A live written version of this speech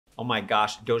Oh my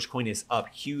gosh, Dogecoin is up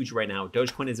huge right now.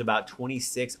 Dogecoin is about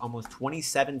 26, almost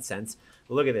 27 cents.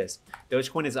 Look at this.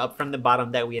 Dogecoin is up from the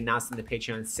bottom that we announced in the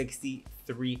Patreon,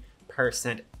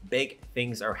 63%. Big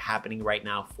things are happening right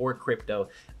now for crypto.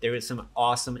 There is some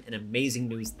awesome and amazing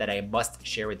news that I must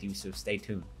share with you, so stay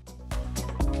tuned.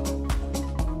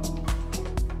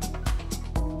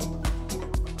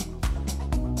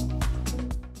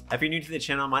 If you're new to the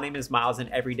channel, my name is Myles, and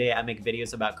every day I make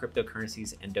videos about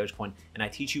cryptocurrencies and Dogecoin, and I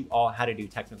teach you all how to do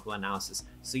technical analysis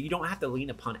so you don't have to lean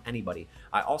upon anybody.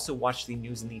 I also watch the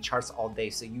news and the charts all day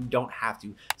so you don't have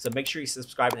to. So make sure you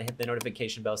subscribe and hit the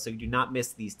notification bell so you do not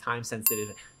miss these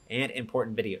time-sensitive and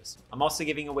important videos. I'm also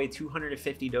giving away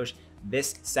 250 Doge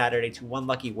this Saturday to one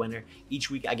lucky winner.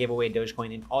 Each week I give away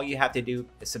Dogecoin, and all you have to do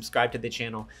is subscribe to the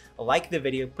channel, like the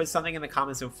video, put something in the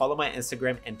comments, and follow my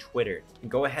Instagram and Twitter. And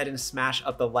go ahead and smash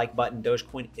up the like button.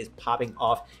 Dogecoin is popping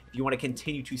off. If you want to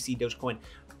continue to see Dogecoin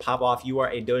pop off, you are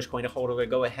a Dogecoin holder,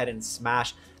 go ahead and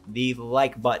smash the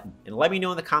like button and let me know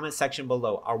in the comment section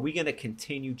below, are we going to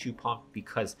continue to pump?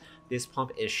 Because this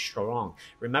pump is strong.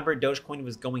 Remember, Dogecoin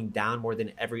was going down more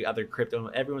than every other crypto.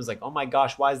 Everyone's like, oh my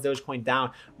gosh, why is Dogecoin down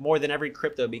more than every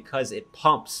crypto? Because it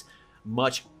pumps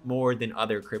much more than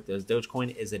other cryptos.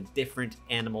 Dogecoin is a different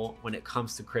animal when it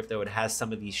comes to crypto. It has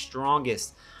some of the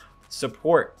strongest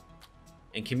support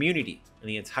and community in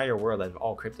the entire world out of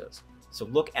all cryptos. So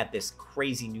look at this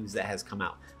crazy news that has come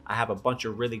out. I have a bunch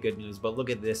of really good news, but look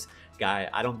at this guy.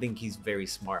 I don't think he's very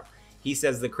smart. He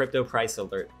says the crypto price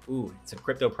alert. Ooh, it's a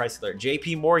crypto price alert.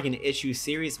 JP Morgan issues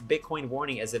serious Bitcoin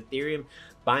warning as Ethereum,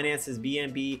 Binance's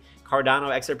BNB, Cardano,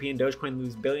 XRP, and Dogecoin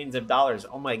lose billions of dollars.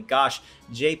 Oh my gosh.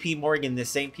 JP Morgan, the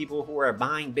same people who are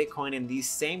buying Bitcoin and these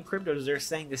same cryptos they're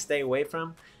saying to stay away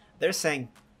from, they're saying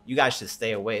you guys should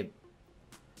stay away.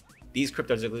 These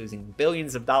cryptos are losing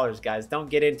billions of dollars, guys. Don't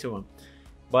get into them.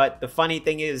 But the funny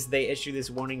thing is they issue this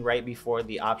warning right before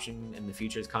the option and the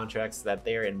futures contracts that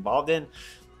they're involved in.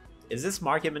 Is this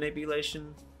market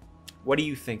manipulation? What do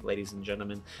you think, ladies and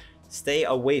gentlemen? Stay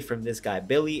away from this guy,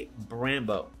 Billy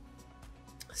Brambo.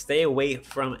 Stay away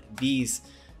from these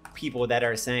people that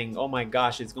are saying, oh my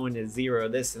gosh, it's going to zero,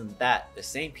 this and that. The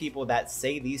same people that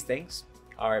say these things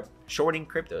are shorting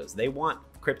cryptos. They want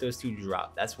cryptos to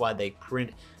drop. That's why they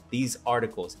print these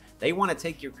articles. They want to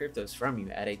take your cryptos from you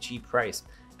at a cheap price.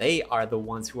 They are the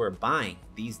ones who are buying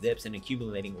these dips and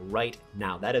accumulating right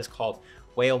now. That is called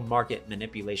whale market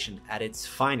manipulation at its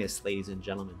finest, ladies and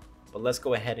gentlemen. But let's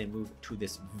go ahead and move to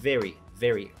this very,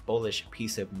 very bullish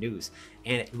piece of news.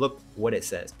 And look what it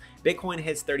says. Bitcoin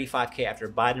hits 35K after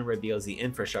Biden reveals the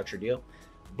infrastructure deal.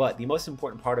 But the most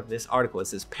important part of this article is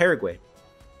this: Paraguay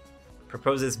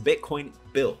proposes Bitcoin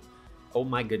bill. Oh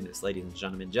my goodness, ladies and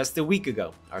gentlemen, just a week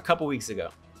ago, or a couple weeks ago,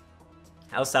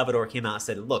 El Salvador came out and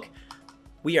said, look,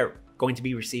 we are going to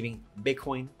be receiving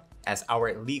Bitcoin as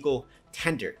our legal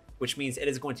tender, which means it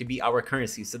is going to be our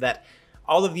currency, so that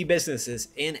all of the businesses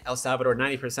in El Salvador,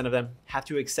 90% of them, have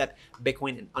to accept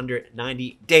Bitcoin in under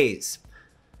 90 days.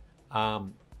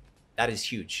 That is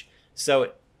huge.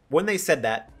 So when they said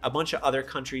that, a bunch of other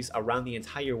countries around the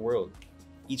entire world,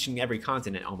 each and every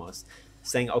continent almost,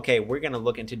 saying, okay, we're going to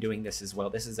look into doing this as well.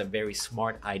 This is a very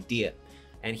smart idea.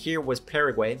 And here was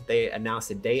Paraguay. They announced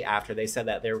a day after. They said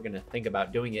that they were going to think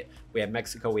about doing it. We have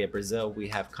Mexico, we have Brazil, we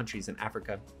have countries in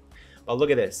Africa. But look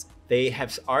at this. They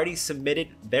have already submitted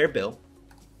their bill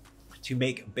to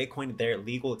make Bitcoin their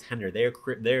legal tender,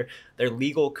 their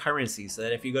legal currency. So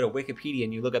that if you go to Wikipedia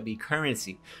and you look up the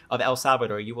currency of El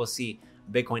Salvador, you will see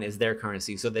Bitcoin is their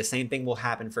currency. So the same thing will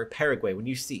happen for Paraguay. When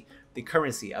you see the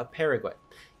currency of Paraguay,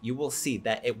 you will see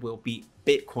that it will be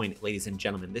Bitcoin, ladies and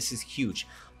gentlemen. This is huge.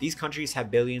 These countries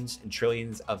have billions and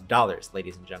trillions of dollars,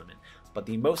 ladies and gentlemen. But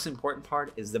the most important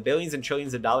part is the billions and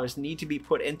trillions of dollars need to be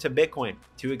put into Bitcoin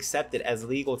to accept it as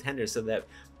legal tender so that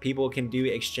people can do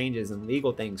exchanges and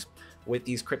legal things with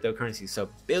these cryptocurrencies. So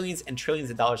billions and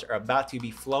trillions of dollars are about to be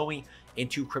flowing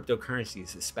into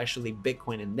cryptocurrencies, especially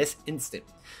Bitcoin in this instant,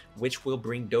 which will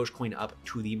bring Dogecoin up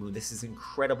to the moon. This is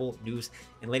incredible news.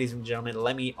 And ladies and gentlemen,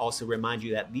 let me also remind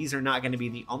you that these are not going to be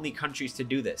the only countries to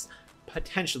do this.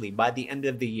 Potentially by the end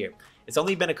of the year. It's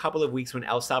only been a couple of weeks when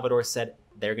El Salvador said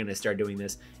they're going to start doing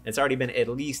this. It's already been at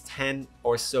least 10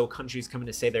 or so countries coming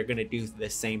to say they're going to do the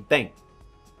same thing.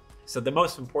 So the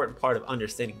most important part of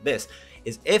understanding this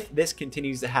is if this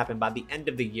continues to happen by the end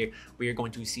of the year, we are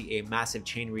going to see a massive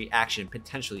chain reaction,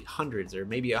 potentially hundreds or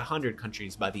maybe 100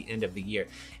 countries by the end of the year.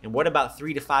 And what about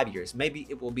 3 to 5 years? Maybe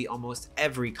it will be almost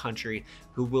every country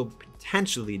who will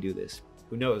potentially do this.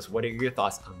 Who knows? What are your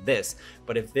thoughts on this?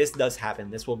 But if this does happen,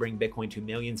 this will bring Bitcoin to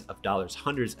millions of dollars,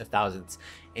 hundreds of thousands.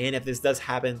 And if this does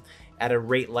happen, at a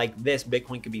rate like this,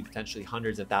 Bitcoin could be potentially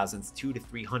hundreds of thousands, 200,000 to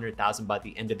 300,000 by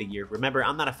the end of the year. Remember,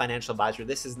 I'm not a financial advisor.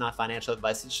 This is not financial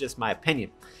advice. It's just my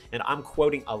opinion. And I'm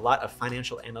quoting a lot of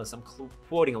financial analysts. I'm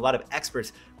quoting a lot of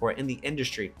experts who are in the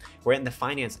industry, who are in the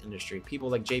finance industry, people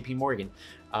like JP Morgan.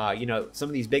 You know, some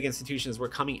of these big institutions were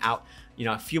coming out, you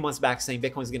know, a few months back saying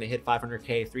Bitcoin is going to hit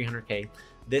 500K, 300K,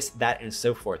 this, that, and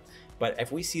so forth. But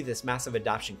if we see this massive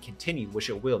adoption continue, which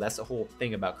it will, that's the whole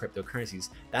thing about cryptocurrencies.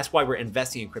 That's why we're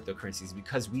investing in cryptocurrencies,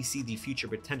 because we see the future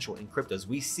potential in cryptos.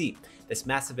 We see this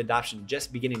massive adoption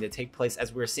just beginning to take place,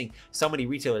 as we're seeing so many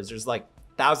retailers. There's like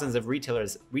thousands of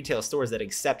retail stores that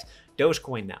accept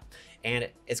Dogecoin now. And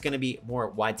it's going to be more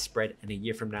widespread in a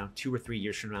year from now, 2 or 3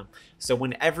 years from now. So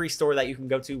when every store that you can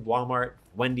go to, Walmart,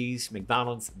 Wendy's,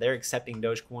 McDonald's, they're accepting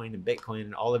Dogecoin and Bitcoin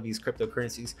and all of these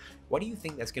cryptocurrencies, what do you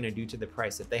think that's going to do to the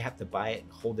price? If they have to buy it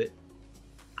and hold it,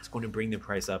 it's going to bring the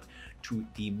price up to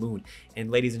the moon. And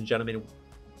ladies and gentlemen,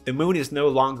 the moon is no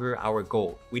longer our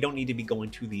goal. We don't need to be going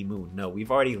to the moon. No,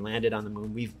 we've already landed on the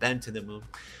moon. We've been to the moon.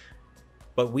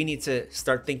 But we need to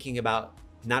start thinking about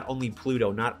not only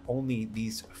Pluto, not only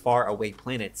these far away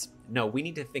planets. No, we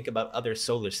need to think about other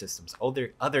solar systems,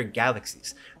 other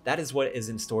galaxies. That is what is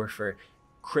in store for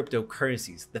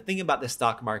cryptocurrencies. The thing about the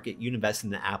stock market, you invest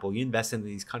in the Apple, you invest in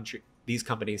these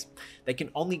companies, they can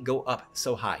only go up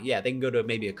so high. Yeah, they can go to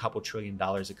maybe a couple $1 trillion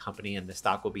a company and the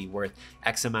stock will be worth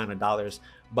X amount of dollars.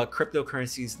 But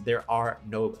cryptocurrencies, there are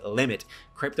no limit.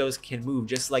 Cryptos can move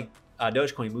just like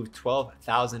Dogecoin moved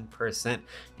 12,000%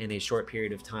 in a short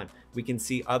period of time. We can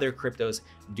see other cryptos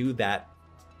do that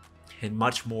and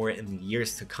much more in the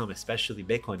years to come, especially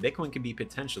Bitcoin. Bitcoin could be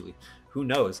potentially, who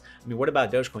knows? I mean, what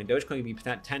about Dogecoin? Dogecoin could be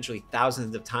potentially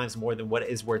thousands of times more than what it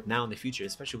is worth now in the future,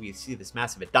 especially when we see this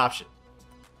massive adoption.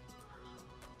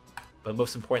 But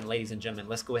most important, ladies and gentlemen,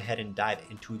 let's go ahead and dive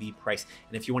into the price.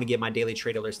 And if you want to get my daily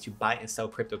trade alerts to buy and sell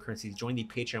cryptocurrencies, join the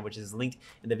Patreon, which is linked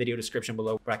in the video description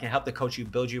below, where I can help to coach you,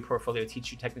 build your portfolio,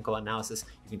 teach you technical analysis.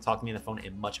 You can talk to me on the phone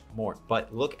and much more.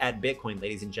 But look at Bitcoin,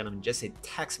 ladies and gentlemen, just a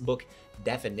textbook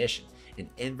definition, an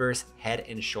inverse head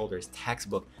and shoulders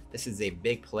textbook. This is a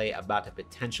big play about to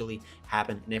potentially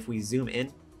happen. And if we zoom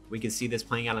in, we can see this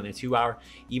playing out on the 2 hour,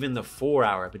 even the 4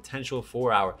 hour, potential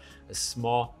 4 hour, a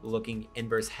small looking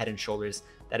inverse head and shoulders.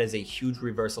 That is a huge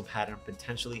reversal pattern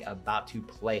potentially about to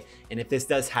play. And if this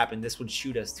does happen, this would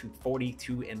shoot us to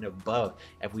 42 and above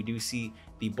if we do see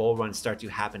the bull run start to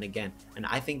happen again. And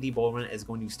I think the bull run is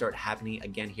going to start happening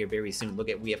again here very soon. Look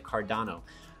at, we have Cardano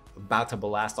about to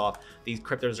blast off. These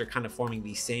cryptos are kind of forming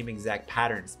the same exact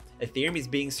patterns. Ethereum is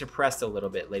being suppressed a little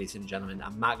bit, ladies and gentlemen.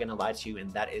 I'm not gonna lie to you,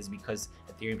 and that is because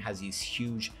Ethereum has these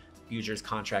huge futures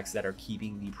contracts that are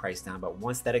keeping the price down. But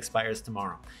once that expires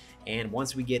tomorrow, and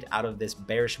once we get out of this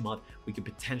bearish month, we could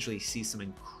potentially see some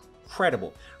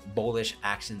incredible bullish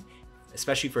action,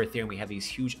 especially for Ethereum. We have these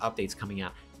huge updates coming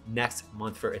out next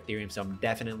month for Ethereum. So I'm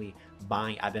definitely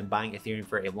buying. I've been buying Ethereum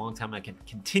for a long time. I can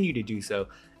continue to do so,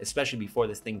 especially before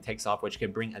this thing takes off, which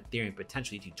could bring Ethereum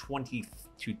potentially to $20,000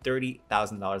 to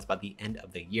 $30,000 by the end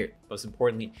of the year. Most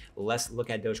importantly, let's look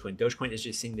at Dogecoin. Dogecoin is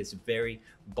just seeing this very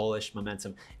bullish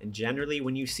momentum. And generally,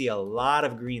 when you see a lot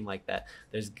of green like that,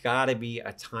 there's got to be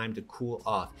a time to cool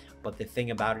off. But the thing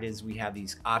about it is we have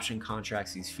these option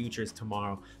contracts, these futures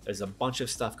tomorrow. There's a bunch of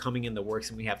stuff coming in the works,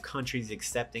 and we have countries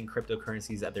accepting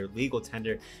cryptocurrencies at their legal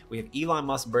tender. We have Elon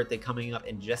Musk's birthday coming up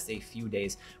in just a few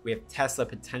days. We have Tesla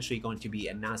potentially going to be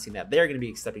announcing that they're going to be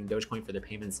accepting Dogecoin for their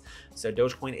payments. So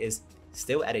Dogecoin is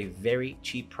still at a very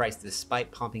cheap price despite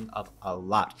pumping up a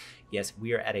lot. Yes,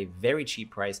 we are at a very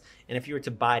cheap price. And if you were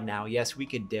to buy now, yes, we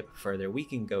could dip further, we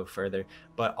can go further.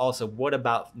 But also, what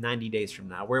about 90 days from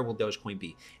now? Where will Dogecoin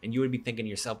be? And you would be thinking to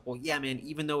yourself, well, yeah, man,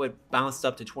 even though it bounced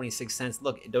up to 26 cents,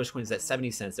 look, Dogecoin is at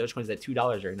 70 cents, Dogecoin is at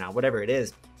 $2 right now, whatever it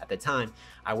is at the time.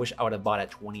 I wish I would have bought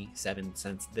at 27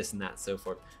 cents, this and that, so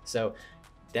forth. So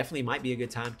definitely might be a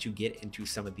good time to get into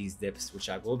some of these dips, which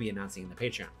I will be announcing in the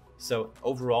Patreon. So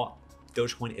overall,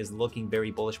 Dogecoin is looking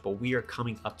very bullish, but we are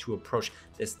coming up to approach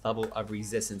this level of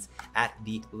resistance at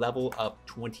the level of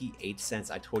 28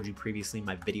 cents. I told you previously in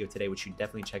my video today, which you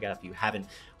definitely check out if you haven't.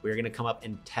 We're going to come up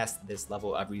and test this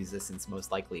level of resistance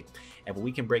most likely. If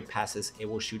we can break past this, it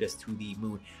will shoot us to the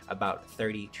moon. About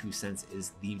 32 cents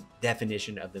is the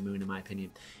definition of the moon, in my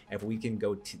opinion. If we can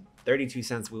go to 32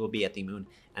 cents, we will be at the moon,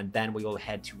 and then we will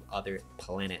head to other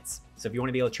planets. So if you want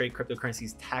to be able to trade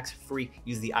cryptocurrencies tax-free,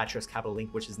 use the iTrust Capital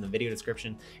link, which is in the video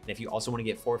description. And if you also want to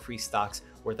get 4 free stocks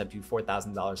worth up to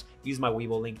 $4,000, use my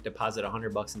WEBULL link, deposit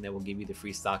 $100 and they will give you the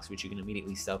free stocks, which you can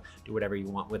immediately sell, do whatever you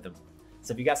want with them.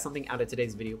 So if you got something out of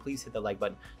today's video, please hit the like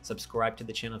button, subscribe to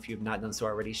the channel if you have not done so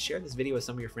already, share this video with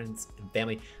some of your friends and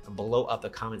family, and below up the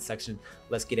comment section,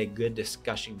 let's get a good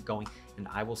discussion going, and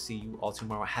I will see you all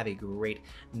tomorrow. Have a great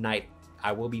night.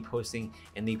 I will be posting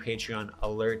in the Patreon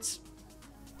alerts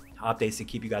updates to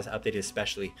keep you guys updated,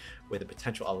 especially with the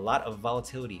potential a lot of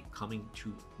volatility coming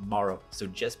tomorrow. So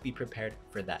just be prepared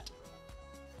for that.